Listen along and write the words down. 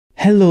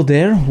Hello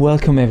there,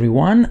 welcome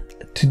everyone.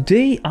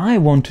 Today I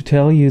want to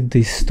tell you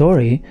the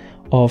story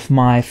of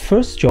my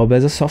first job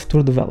as a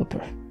software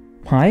developer.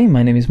 Hi,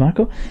 my name is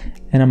Marco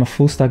and I'm a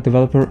full stack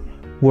developer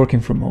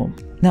working from home.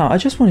 Now, I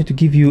just wanted to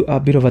give you a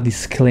bit of a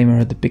disclaimer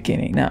at the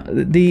beginning. Now,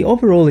 the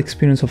overall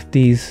experience of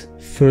this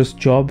first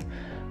job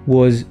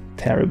was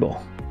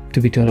terrible, to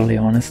be totally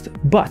honest,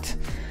 but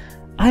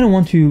I don't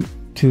want you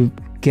to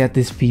get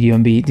this video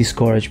and be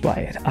discouraged by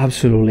it.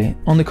 Absolutely.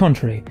 On the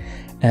contrary,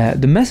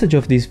 the message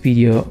of this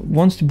video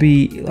wants to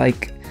be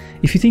like,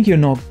 if you think you're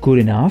not good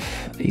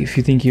enough, if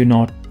you think you're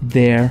not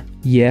there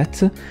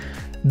yet,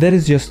 that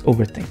is just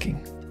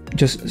overthinking.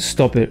 Just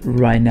stop it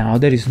right now.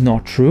 That is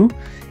not true.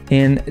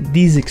 And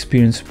this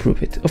experience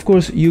prove it. Of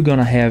course, you're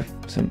gonna have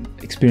some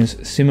experience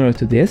similar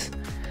to this,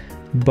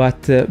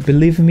 but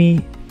believe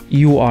me,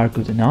 you are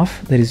good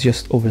enough. That is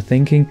just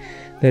overthinking.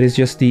 That is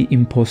just the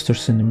imposter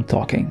syndrome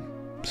talking.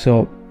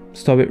 So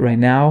stop it right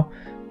now,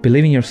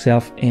 believe in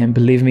yourself, and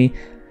believe me,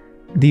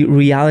 the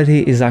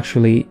reality is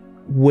actually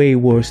way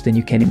worse than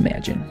you can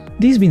imagine.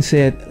 This being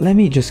said, let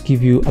me just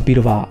give you a bit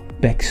of a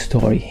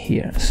backstory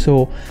here.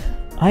 So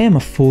I am a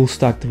full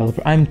stack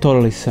developer. I'm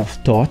totally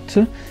self-taught.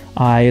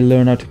 I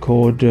learn how to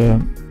code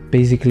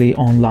basically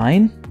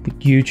online with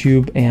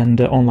YouTube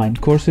and online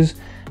courses.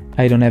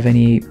 I don't have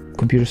any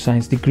computer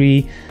science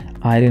degree.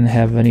 I didn't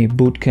have any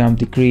bootcamp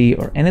degree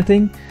or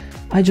anything.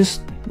 I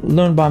just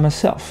learned by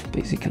myself,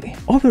 basically.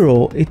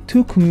 Overall, it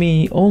took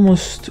me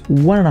almost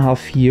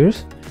 1.5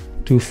 years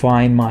to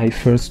find my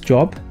first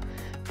job.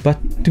 But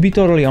to be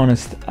totally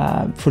honest,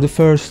 for the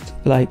first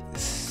like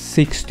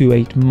 6 to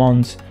 8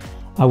 months,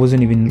 I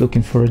wasn't even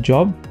looking for a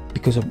job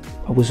because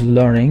I was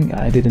learning.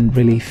 I didn't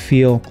really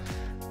feel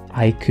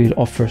I could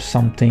offer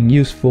something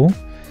useful.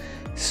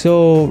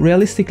 So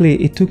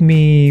realistically, it took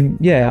me,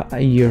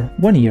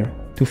 1 year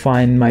to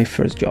find my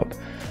first job,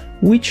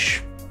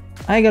 which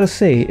I gotta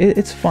say,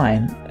 it's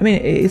fine. I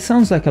mean, it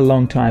sounds like a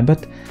long time,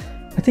 but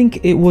I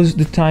think it was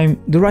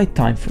the right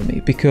time for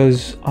me,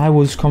 because I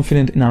was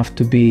confident enough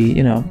to be,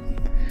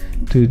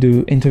 to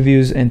do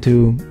interviews and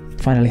to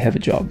finally have a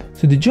job.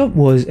 So the job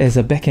was as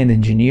a backend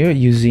engineer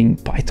using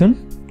Python.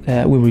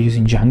 We were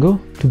using Django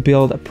to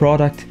build a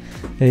product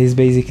that is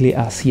basically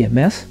a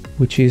CMS,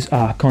 which is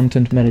a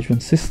content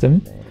management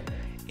system.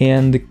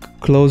 And the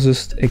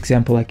closest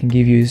example I can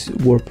give you is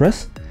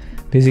WordPress.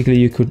 Basically,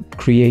 you could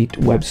create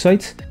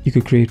websites, you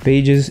could create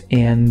pages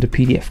and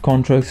PDF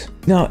contracts.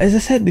 Now, as I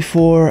said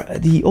before,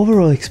 the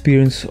overall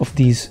experience of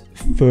this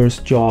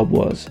first job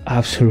was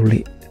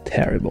absolutely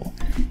terrible.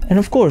 And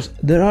of course,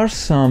 there are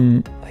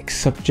some like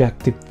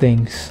subjective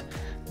things,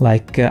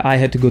 like I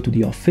had to go to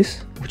the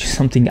office, which is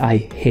something I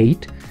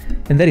hate,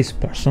 and that is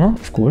personal,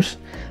 of course.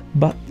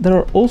 But there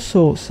are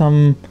also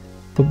some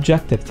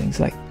objective things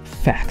like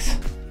facts.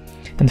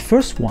 And the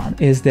first one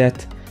is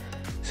that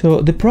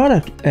so the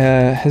product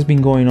has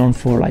been going on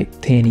for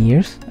like 10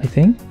 years, I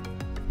think,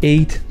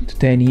 8 to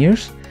 10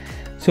 years.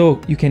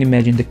 So you can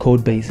imagine the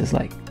code base is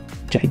like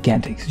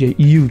gigantic,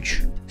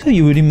 huge. So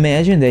you would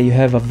imagine that you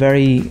have a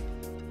very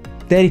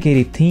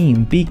dedicated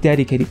team, big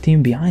dedicated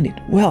team behind it.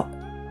 Well,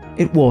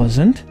 it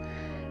wasn't.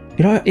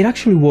 It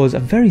actually was a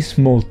very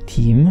small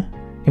team.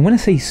 And when I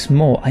say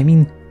small, I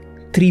mean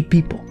 3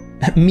 people,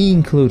 me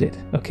included,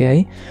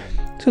 okay?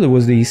 So there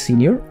was the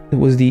senior, there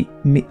was the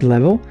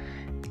mid-level,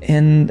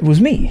 and it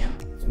was me,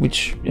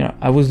 which,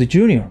 I was the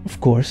junior,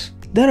 of course.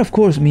 That, of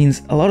course,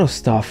 means a lot of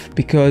stuff,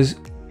 because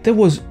there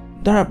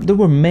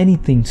were many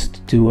things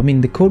to do. I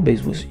mean, the code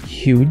base was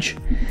huge,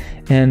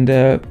 and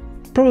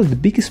probably the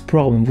biggest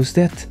problem was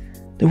that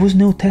there was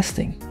no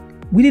testing.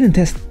 We didn't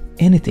test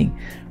anything.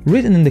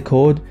 Written in the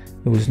code,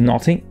 there was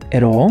nothing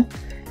at all.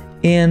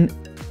 And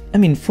I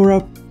mean, for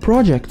a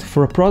product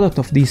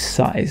of this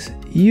size,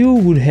 you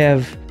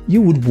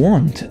would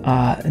want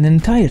an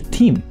entire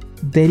team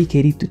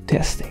dedicated to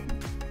testing.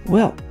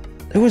 Well,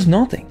 there was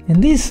nothing,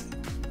 and this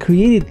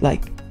created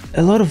like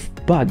a lot of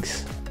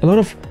bugs, a lot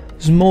of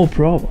small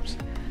problems.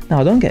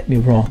 Now, don't get me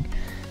wrong,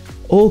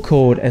 all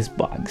code has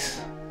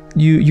bugs.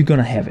 You're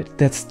gonna have it.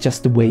 That's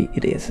just the way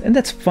it is, and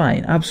that's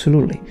fine,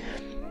 absolutely.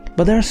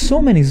 But there are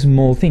so many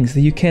small things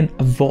that you can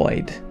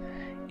avoid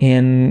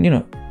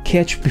and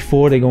catch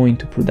before they go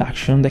into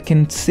production that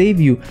can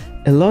save you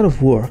a lot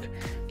of work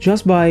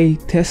just by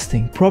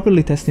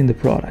properly testing the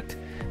product.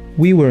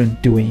 We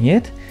weren't doing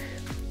it,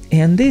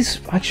 and this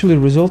actually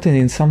resulted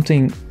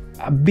in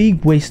a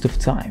big waste of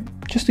time.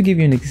 Just to give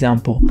you an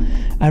example,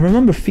 I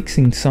remember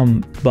fixing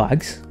some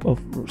bugs of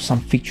some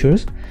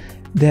features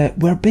that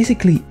were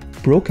basically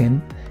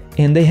broken,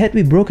 and they had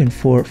to be broken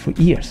for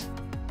years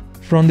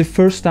from the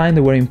first time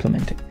they were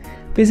implemented.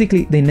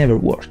 Basically, they never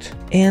worked.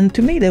 And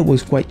to me, that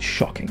was quite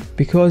shocking,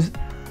 because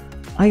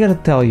I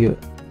gotta tell you,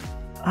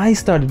 I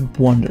started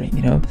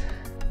wondering,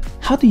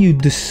 how do you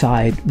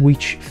decide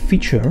which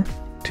feature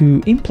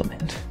to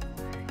implement?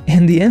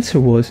 And the answer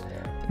was,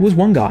 there was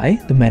one guy,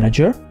 the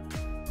manager,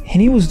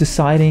 and he was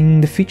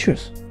deciding the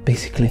features,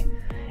 basically.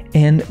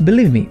 And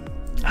believe me,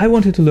 I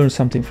wanted to learn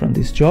something from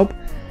this job,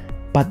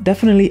 but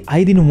definitely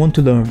I didn't want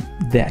to learn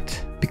that,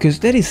 because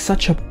that is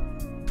such a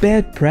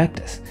bad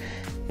practice.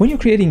 When you're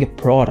creating a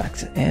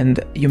product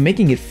and you're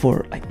making it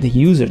for like the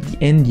user, the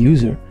end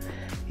user,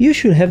 you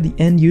should have the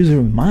end user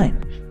in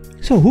mind.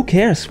 So who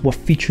cares what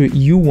feature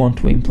you want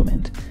to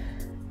implement?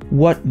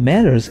 What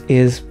matters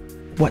is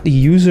what the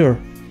user,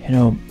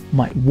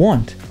 might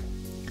want.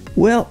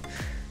 Well,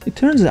 it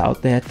turns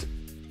out that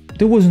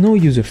there was no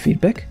user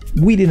feedback.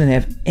 We didn't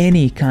have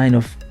any kind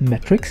of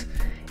metrics,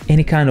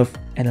 any kind of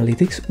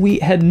analytics. We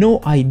had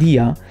no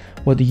idea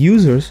what the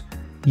users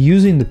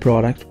using the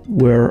product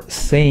were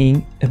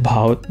saying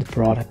about the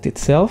product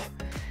itself.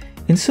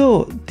 And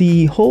so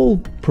the whole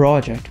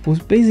project was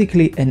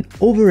basically an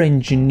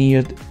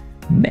over-engineered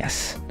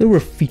mess. There were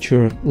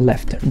features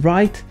left and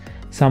right.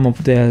 Some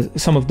of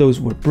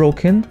those were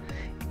broken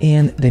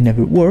and they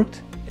never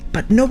worked,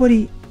 but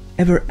nobody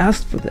ever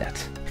asked for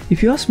that.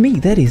 If you ask me,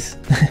 that is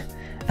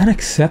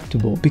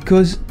unacceptable,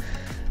 because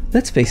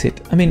let's face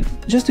it,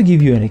 just to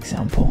give you an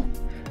example,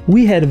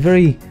 we had a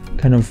very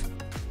kind of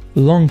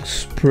long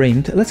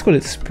sprint. Let's call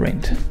it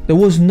sprint. There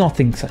was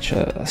nothing such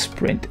a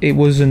sprint. It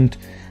wasn't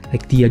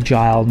like the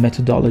agile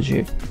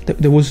methodology.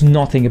 There was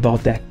nothing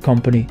about that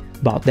company,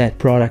 about that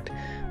product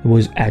that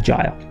was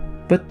agile.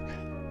 But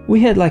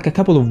we had like a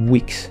couple of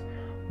weeks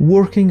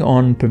working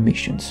on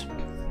permissions.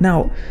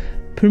 Now,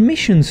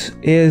 permissions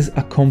is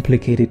a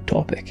complicated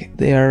topic.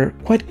 They are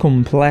quite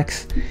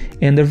complex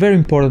and they're very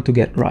important to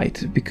get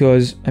right,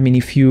 because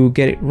if you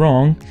get it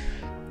wrong,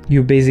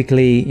 you're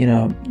basically,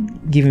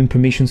 giving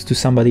permissions to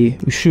somebody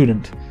who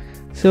shouldn't.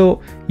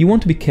 So you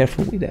want to be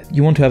careful with that.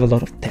 You want to have a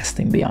lot of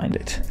testing behind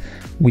it.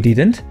 We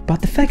didn't,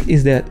 but the fact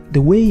is that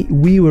the way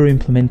we were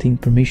implementing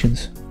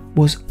permissions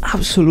was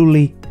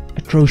absolutely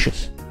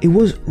atrocious. It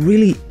was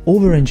really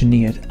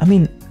over-engineered.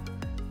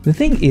 The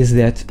thing is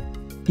that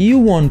you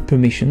want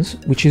permissions,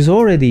 which is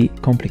already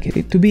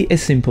complicated, to be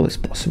as simple as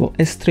possible,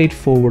 as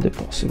straightforward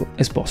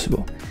as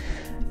possible.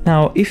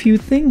 Now, if you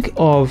think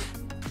of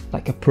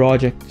like a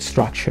project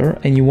structure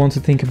and you want to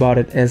think about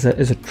it as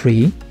a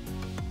tree,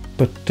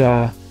 but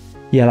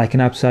like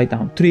an upside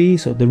down tree,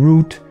 so the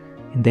root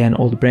and then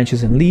all the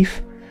branches and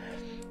leaf,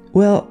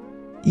 well,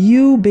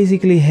 you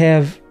basically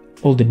have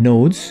all the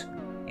nodes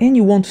and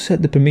you want to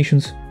set the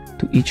permissions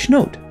to each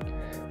node.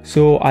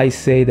 So I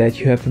say that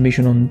you have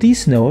permission on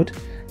this node,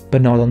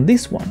 but not on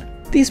this one.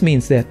 This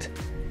means that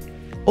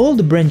all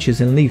the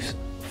branches and leaves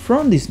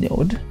from this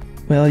node,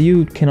 well,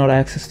 you cannot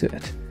access to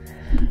it.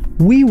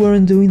 We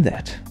weren't doing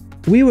that.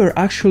 We were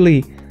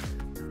actually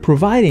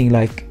providing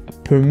like a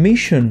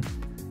permission.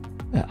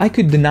 I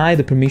could deny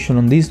the permission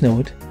on this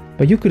node,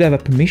 but you could have a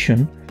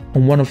permission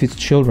on one of its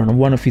children, on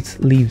one of its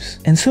leaves.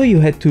 And so you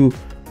had to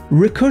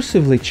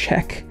recursively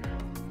check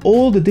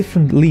all the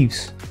different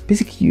leaves.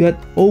 Basically, you had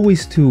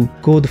always to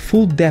go the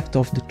full depth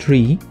of the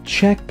tree,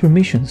 check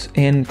permissions,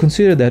 and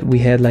consider that we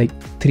had like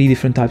 3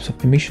 different types of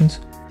permissions,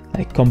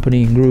 like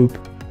company and group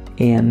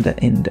and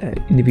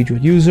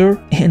individual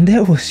user. And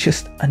that was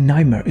just a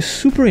nightmare. It's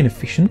super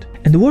inefficient.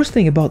 And the worst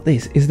thing about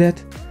this is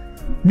that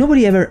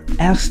nobody ever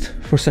asked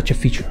for such a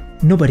feature.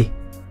 Nobody.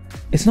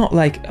 It's not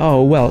like,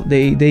 oh, well,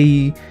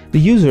 the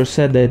user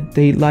said that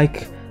they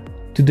like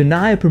to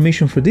deny a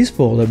permission for this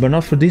folder, but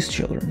not for these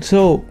children.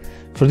 So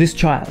for this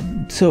child.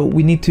 So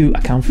we need to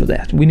account for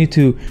that. We need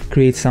to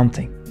create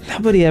something.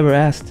 Nobody ever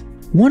asked.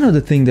 One of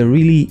the things that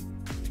really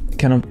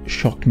kind of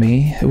shocked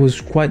me, it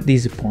was quite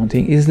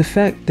disappointing, is the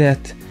fact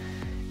that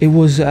it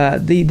was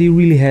they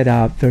really had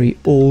a very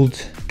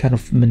old kind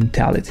of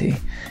mentality.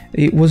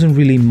 It wasn't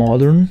really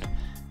modern,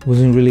 it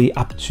wasn't really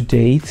up to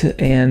date,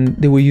 and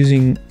they were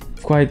using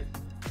quite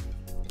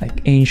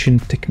like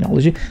ancient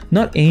technology.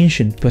 Not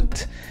ancient,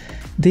 but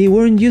they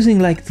weren't using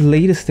like the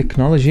latest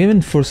technology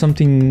even for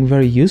something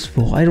very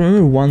useful. I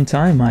remember one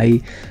time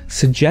I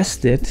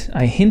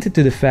hinted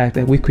to the fact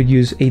that we could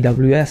use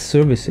AWS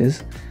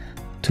services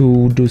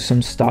to do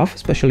some stuff,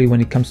 especially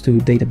when it comes to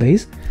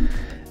database.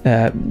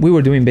 We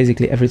were doing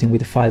basically everything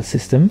with the file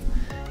system.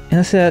 And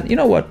I said, you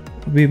know what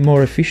would be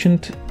more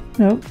efficient?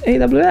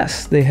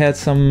 AWS. They had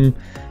some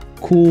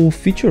cool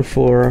feature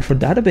for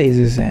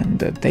databases and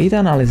data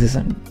analysis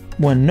and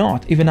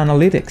whatnot, even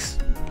analytics,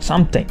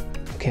 something.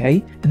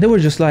 Okay, and they were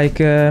just like,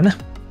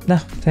 nah,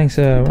 thanks,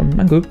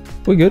 I'm good,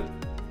 we're good.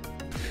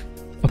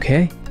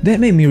 Okay,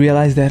 that made me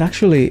realize that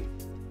actually,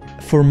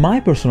 for my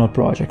personal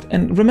project,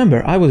 and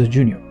remember, I was a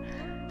junior,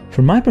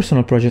 for my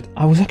personal project,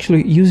 I was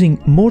actually using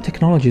more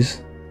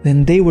technologies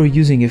than they were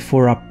using it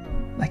for a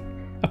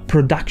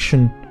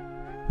production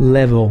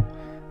level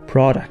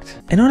product.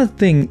 Another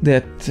thing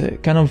that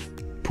kind of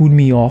put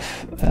me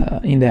off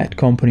in that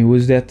company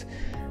was that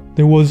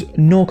there was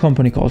no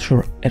company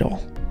culture at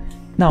all.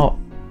 Now,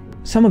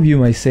 some of you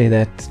might say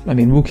that,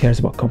 who cares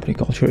about company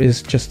culture?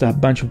 It's just a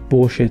bunch of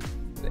bullshit,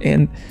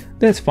 and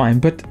that's fine.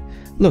 But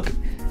look,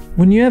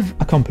 when you have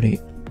a company,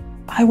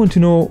 I want to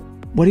know,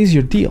 what is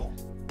your deal?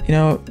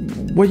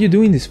 What are you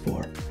doing this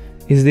for?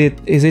 Is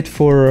it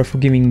for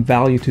giving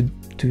value to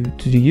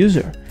the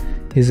user?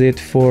 Is it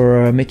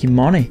for making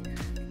money?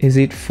 Is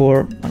it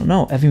for, I don't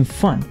know, having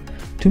fun?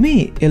 To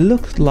me, it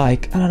looked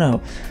like, I don't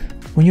know,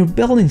 when you're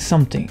building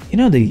something,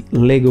 the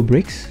Lego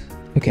bricks?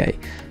 Okay,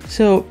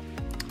 So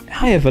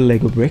I have a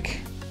Lego brick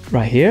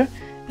right here,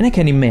 and I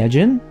can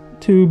imagine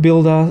to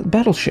build a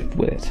battleship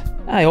with it.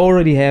 I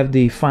already have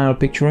the final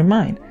picture in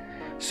mind.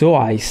 So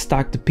I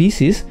stack the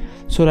pieces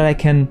so that I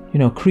can,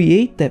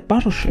 create that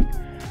battleship.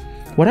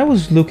 What I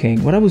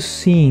was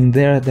seeing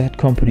there at that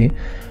company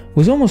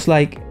was almost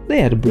like they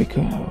had a brick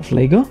of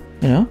Lego,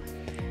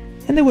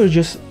 and they were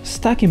just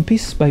stacking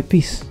piece by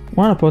piece,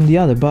 one upon the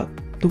other, but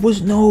there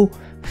was no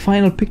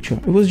final picture.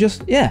 It was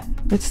just,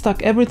 let's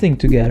stack everything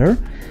together.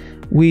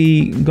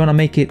 We gonna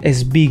make it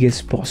as big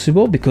as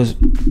possible because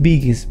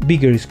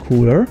bigger is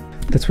cooler.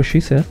 That's what she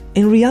said.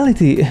 In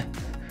reality,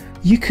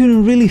 you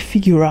couldn't really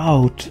figure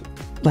out,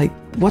 like,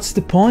 what's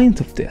the point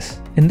of this?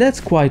 And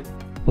that's quite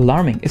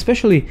alarming,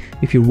 especially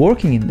if you're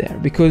working in there,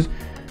 because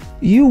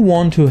you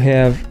want to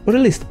have, or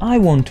at least I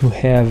want to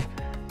have,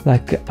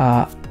 like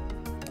a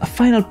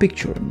final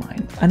picture in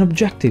mind, an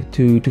objective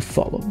to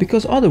follow,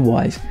 because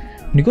otherwise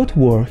when you go to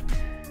work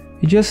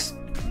you're just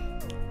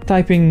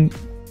typing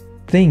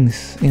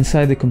things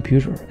inside the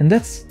computer, and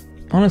that's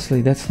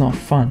not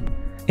fun.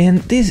 And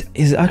this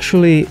is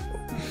actually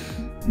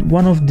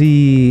one of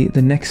the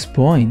next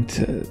point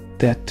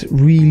that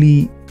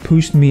really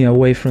pushed me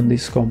away from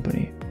this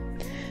company,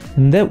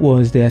 and that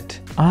was that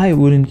I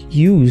wouldn't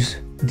use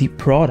the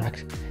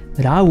product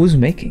that I was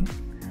making.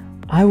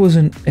 I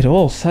wasn't at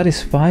all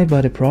satisfied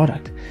by the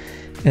product.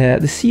 The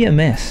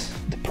CMS,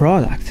 the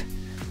product,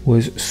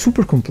 was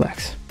super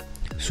complex,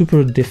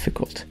 super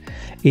difficult.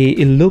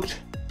 It looked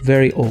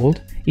very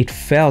old, it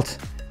felt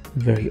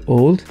very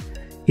old,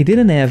 it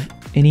didn't have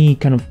any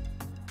kind of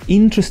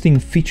interesting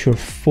feature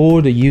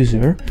for the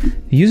user.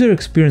 The user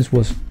experience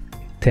was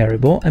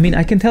terrible. I mean,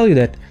 I can tell you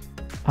that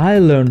I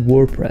learned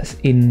WordPress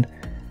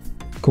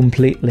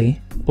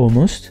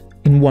almost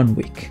in 1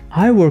 week.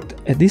 I worked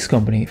at this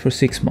company for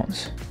 6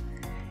 months,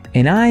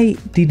 and I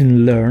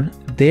didn't learn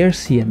their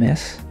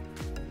CMS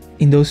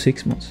in those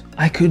 6 months.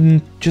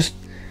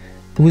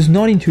 It was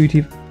not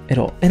intuitive at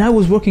all. And I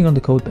was working on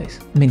the code base.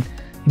 I mean,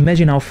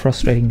 imagine how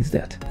frustrating is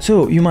that.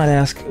 So you might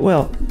ask,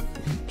 well,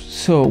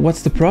 so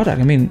what's the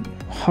product? I mean,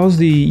 how's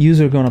the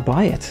user gonna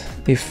buy it?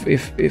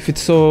 If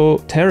it's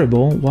so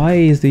terrible, why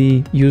is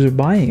the user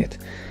buying it?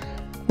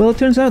 Well, it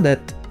turns out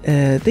that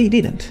they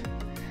didn't.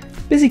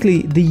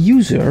 Basically, the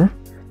user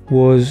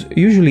was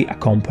usually a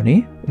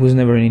company. It was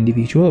never an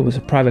individual. It was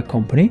a private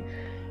company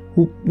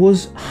who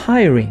was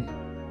hiring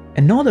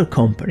another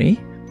company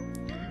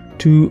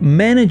to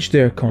manage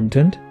their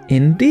content,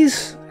 and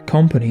this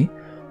company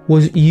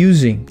was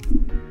using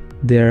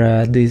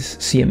this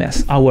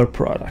CMS, our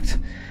product.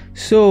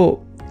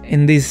 So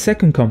in this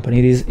second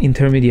company, this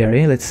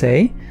intermediary, let's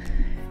say,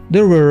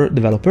 there were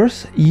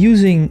developers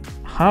using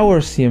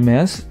our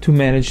CMS to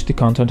manage the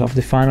content of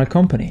the final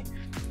company.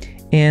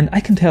 And I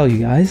can tell you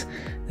guys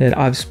that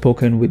I've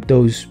spoken with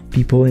those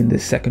people in the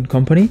second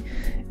company,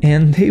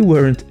 and they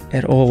weren't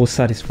at all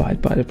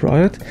satisfied by the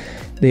product.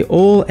 They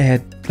all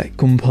had like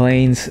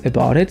complaints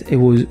about it. It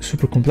was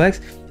super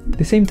complex.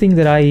 The same thing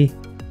that I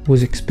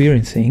was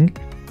experiencing,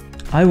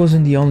 I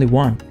wasn't the only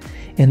one.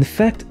 And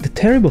the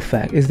terrible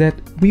fact is that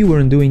we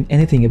weren't doing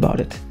anything about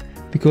it,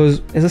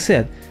 because, as I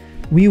said,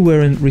 we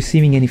weren't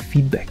receiving any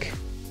feedback.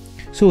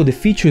 So the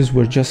features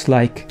were just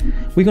like,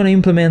 we're gonna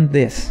implement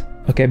this.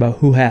 Okay, but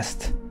who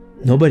asked?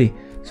 Nobody.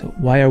 So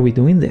why are we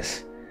doing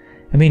this?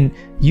 I mean,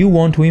 you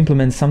want to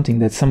implement something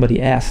that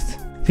somebody asked.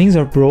 Things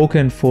are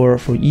broken for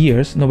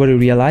years. Nobody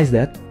realized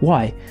that.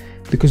 Why?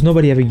 Because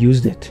nobody ever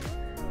used it.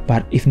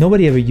 But if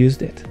nobody ever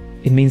used it,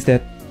 it means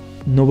that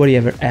nobody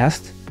ever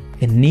asked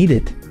and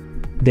needed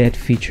that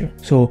feature.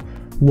 So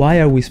why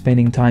are we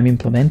spending time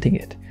implementing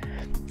it?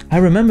 I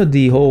remember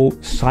the whole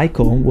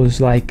cycle was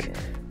like,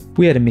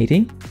 we had a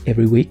meeting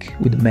every week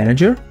with the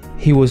manager.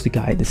 He was the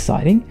guy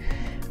deciding.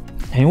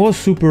 And he was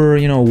super,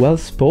 well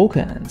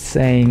spoken and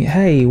saying,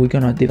 hey, we're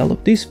gonna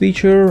develop this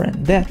feature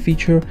and that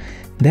feature,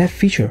 that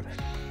feature.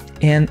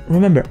 And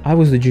remember, I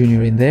was the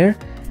junior in there,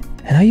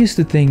 and I used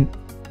to think,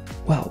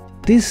 well,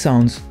 this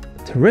sounds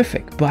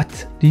terrific,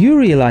 but do you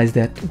realize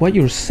that what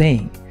you're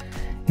saying,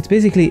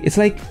 it's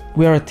like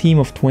we are a team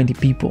of 20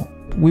 people.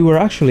 We were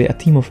actually a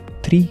team of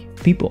 3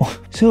 people.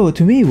 So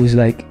to me, it was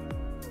like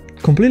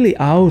completely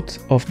out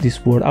of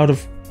this world, out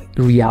of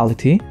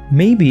reality.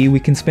 Maybe we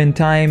can spend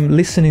time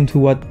listening to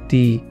what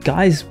the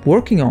guys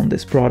working on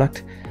this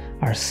product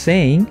are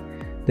saying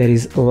that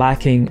is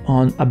lacking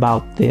on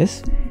about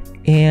this,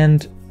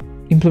 and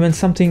implement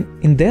something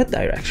in that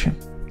direction.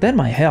 That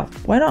might help.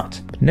 Why not?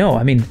 But no,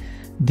 I mean,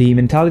 the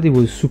mentality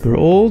was super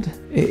old.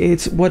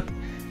 It's what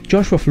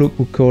Joshua Fluke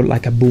would call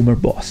like a boomer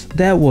boss.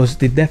 That was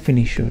the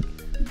definition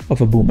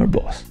of a boomer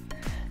boss.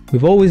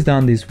 We've always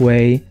done this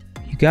way.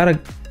 You gotta,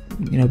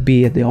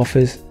 be at the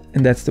office,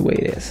 and that's the way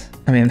it is.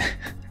 I mean,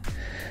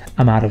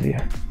 I'm out of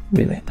here.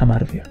 Really, I'm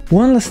out of here.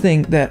 One last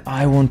thing that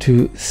I want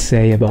to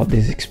say about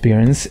this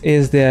experience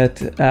is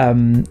that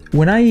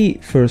when I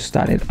first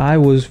started, I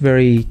was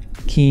very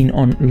keen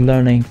on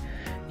learning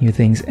new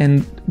things.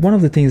 And one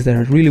of the things that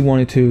I really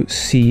wanted to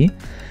see,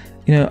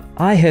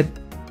 I had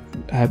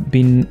have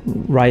been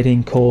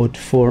writing code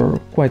for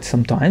quite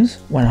some time,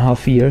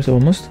 1.5 years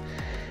almost,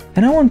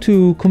 and I want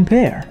to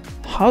compare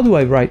how do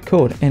I write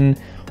code and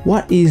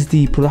what is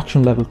the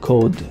production level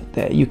code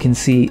that you can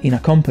see in a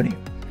company.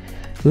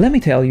 Let me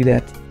tell you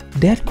that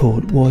that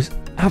code was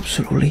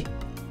absolutely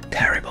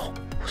terrible.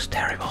 It was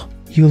terrible.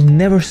 You'll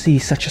never see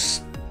such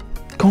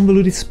a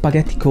convoluted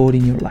spaghetti code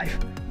in your life.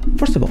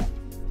 First of all,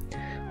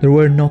 there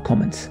were no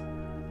comments.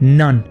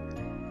 None.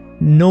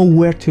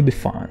 Nowhere to be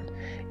found.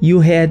 You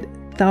had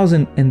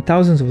thousands and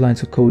thousands of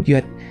lines of code. You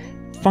had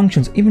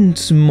functions, even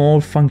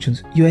small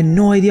functions. You had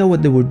no idea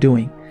what they were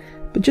doing.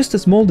 But just a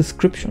small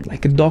description,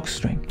 like a doc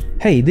string.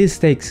 Hey, this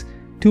takes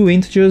 2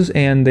 integers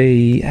and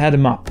they add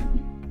them up.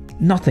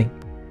 Nothing.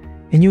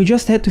 And you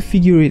just had to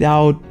figure it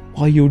out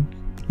while you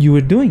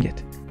were doing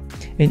it.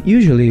 And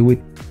usually with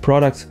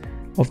products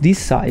of this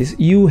size,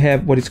 you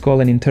have what is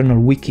called an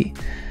internal wiki.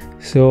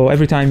 So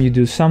every time you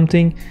do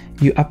something,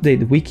 you update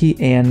the wiki,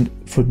 and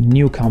for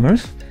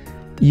newcomers,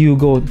 you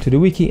go to the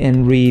wiki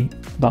and read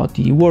about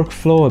the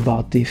workflow,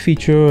 about the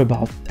feature,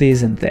 about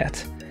this and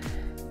that.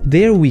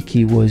 Their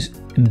wiki was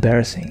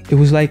embarrassing. It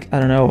was like, I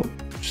don't know,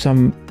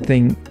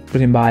 something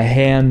written by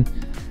hand.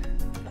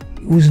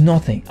 It was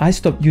nothing. I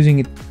stopped using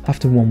it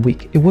after 1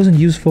 week. It wasn't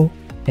useful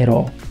at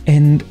all.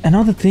 And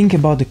another thing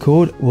about the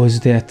code was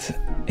that,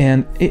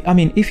 I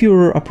mean, if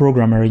you're a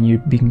programmer and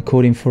you've been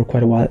coding for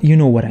quite a while, you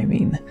know what I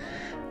mean.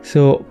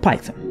 So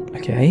Python,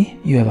 okay,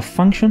 you have a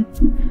function.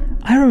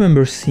 I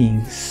remember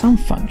seeing some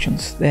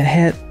functions that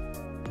had,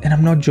 and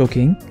I'm not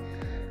joking,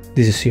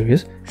 this is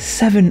serious,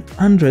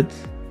 700,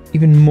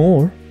 even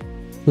more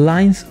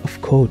lines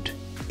of code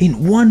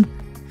in one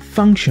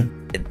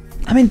function.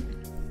 I mean,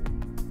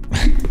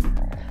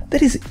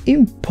 that is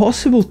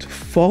impossible to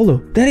follow.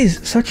 That is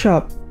such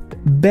a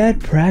bad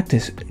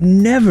practice.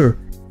 Never,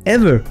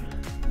 ever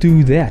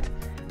do that.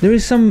 There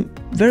is some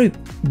very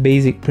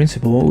basic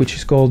principle, which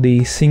is called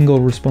the single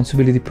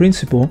responsibility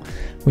principle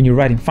when you're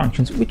writing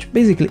functions, which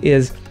basically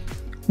is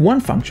one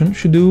function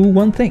should do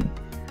one thing.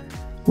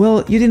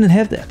 Well, you didn't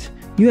have that.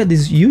 You had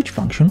this huge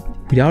function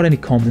without any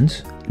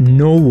comments,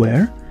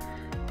 nowhere.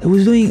 It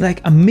was doing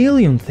like a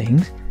million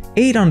things,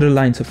 800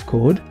 lines of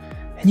code,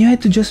 and you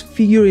had to just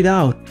figure it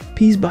out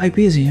piece by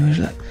piece.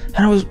 And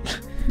I was,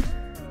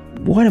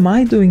 what am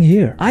I doing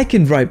here? I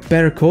can write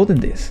better code than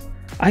this.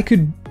 I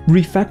could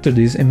refactor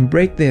this and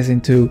break this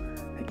into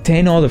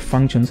 10 other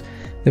functions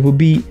that would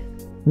be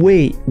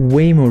way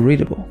more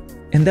readable.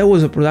 And that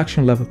was a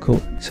production level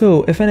code.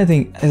 So if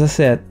anything, as I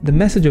said, the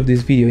message of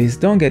this video is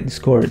don't get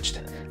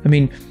discouraged. I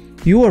mean,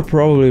 you are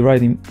probably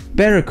writing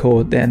better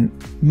code than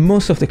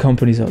most of the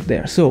companies out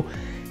there. So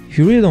if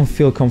you really don't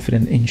feel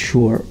confident and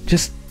sure,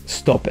 just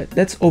stop it.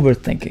 That's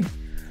overthinking.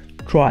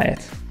 Try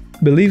it.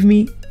 Believe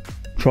me,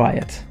 try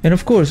it. And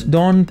of course,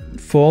 don't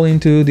fall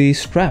into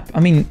this trap. I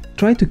mean,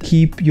 try to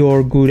keep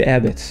your good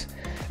habits.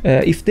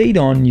 If they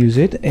don't use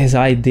it, as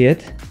I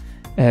did,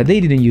 they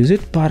didn't use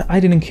it, but I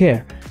didn't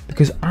care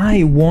because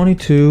I wanted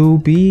to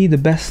be the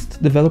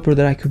best developer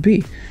that I could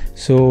be.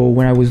 So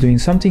when I was doing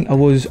something, I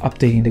was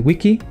updating the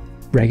wiki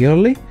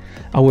regularly,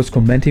 I was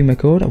commenting my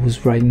code, I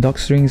was writing doc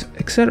strings,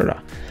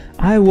 etc.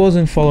 I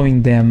wasn't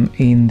following them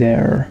in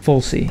their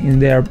falsy, in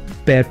their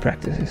bad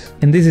practices.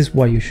 And this is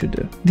what you should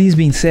do. This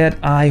being said,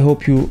 I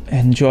hope you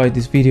enjoyed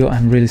this video.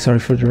 I'm really sorry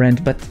for the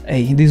rant, but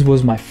hey, this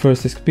was my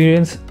first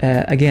experience.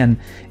 Again,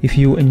 if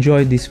you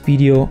enjoyed this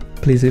video,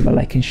 please leave a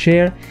like and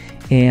share.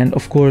 And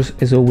of course,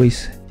 as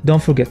always,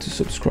 don't forget to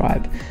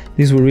subscribe.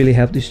 This will really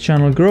help this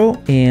channel grow,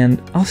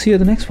 and I'll see you at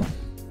the next one.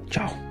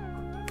 Ciao.